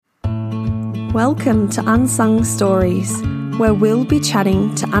Welcome to Unsung Stories, where we'll be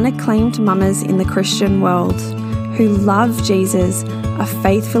chatting to unacclaimed mamas in the Christian world who love Jesus, are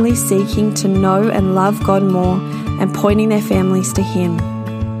faithfully seeking to know and love God more, and pointing their families to Him.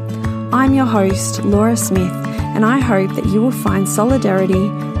 I'm your host, Laura Smith, and I hope that you will find solidarity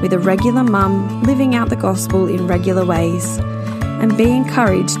with a regular mum living out the gospel in regular ways, and be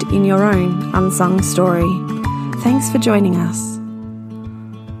encouraged in your own unsung story. Thanks for joining us.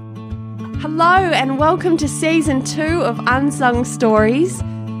 Hello and welcome to Season 2 of Unsung Stories.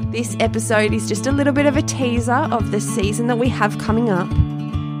 This episode is just a little bit of a teaser of the season that we have coming up.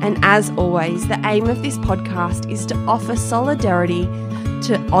 And as always, the aim of this podcast is to offer solidarity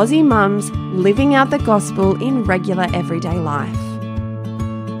to Aussie mums living out the gospel in regular everyday life.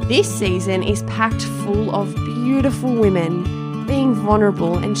 This season is packed full of beautiful women being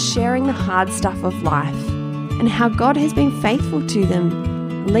vulnerable and sharing the hard stuff of life and how God has been faithful to them,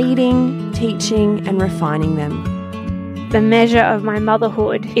 leading, teaching and refining them. The measure of my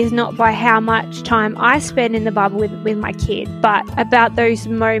motherhood is not by how much time I spend in the Bible with my kid, but about those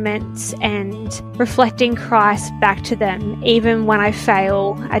moments and reflecting Christ back to them, even when I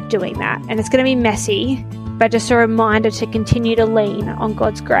fail at doing that. And it's going to be messy, but just a reminder to continue to lean on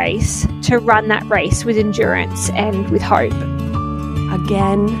God's grace, to run that race with endurance and with hope.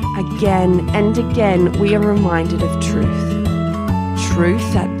 Again and again, we are reminded of truth.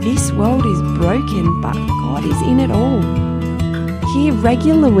 Truth that this world is broken, but God is in it all. Hear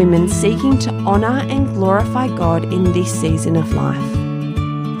regular women seeking to honour and glorify God in this season of life.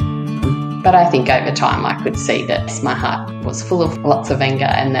 But I think over time I could see that my heart was full of lots of anger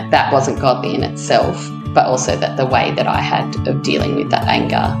and that wasn't godly in itself, but also that the way that I had of dealing with that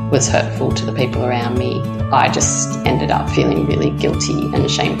anger was hurtful to the people around me. I just ended up feeling really guilty and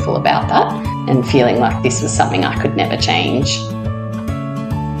shameful about that and feeling like this was something I could never change.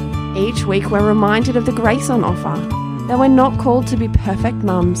 Each week we're reminded of the grace on offer, that we're not called to be perfect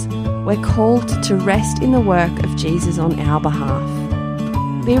mums, we're called to rest in the work of Jesus on our behalf.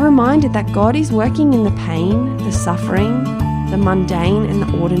 Be reminded that God is working in the pain, the suffering, the mundane and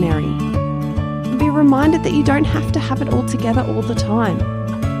the ordinary. And be reminded that you don't have to have it all together all the time.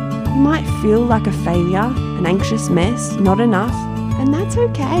 You might feel like a failure, an anxious mess, not enough, and that's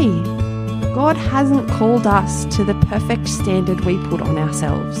okay. God hasn't called us to the perfect standard we put on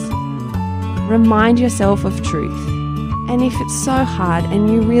ourselves. Remind yourself of truth. And if it's so hard and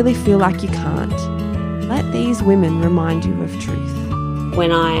you really feel like you can't, let these women remind you of truth.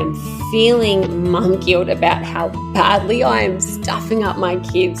 When I am feeling mum guilt about how badly I am stuffing up my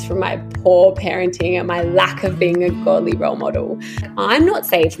kids from my poor parenting and my lack of being a godly role model, I'm not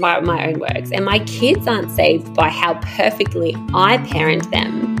saved by my own works, and my kids aren't saved by how perfectly I parent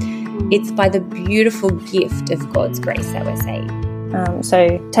them. It's by the beautiful gift of God's grace that we're saved.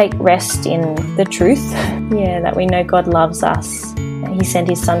 So take rest in the truth, that we know God loves us. He sent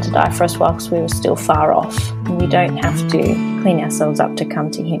His Son to die for us whilst we were still far off. And we don't have to clean ourselves up to come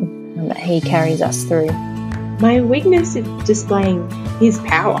to Him, and that He carries us through. My weakness is displaying His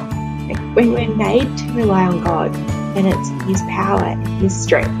power. When we're made to rely on God, then it's His power and His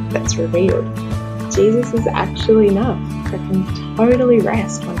strength that's revealed. Jesus is actually enough. I can totally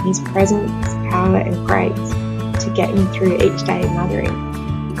rest on His presence, power and grace to get me through each day of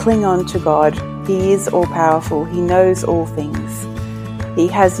mothering. Cling on to God. He is all-powerful. He knows all things. He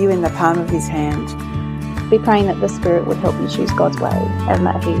has you in the palm of His hand. Be praying that the Spirit would help you choose God's way, and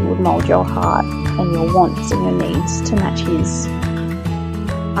that He would mould your heart and your wants and your needs to match His.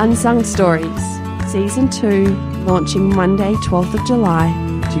 Unsung Stories, Season 2, launching Monday, 12th of July,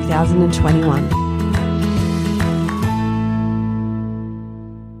 2021.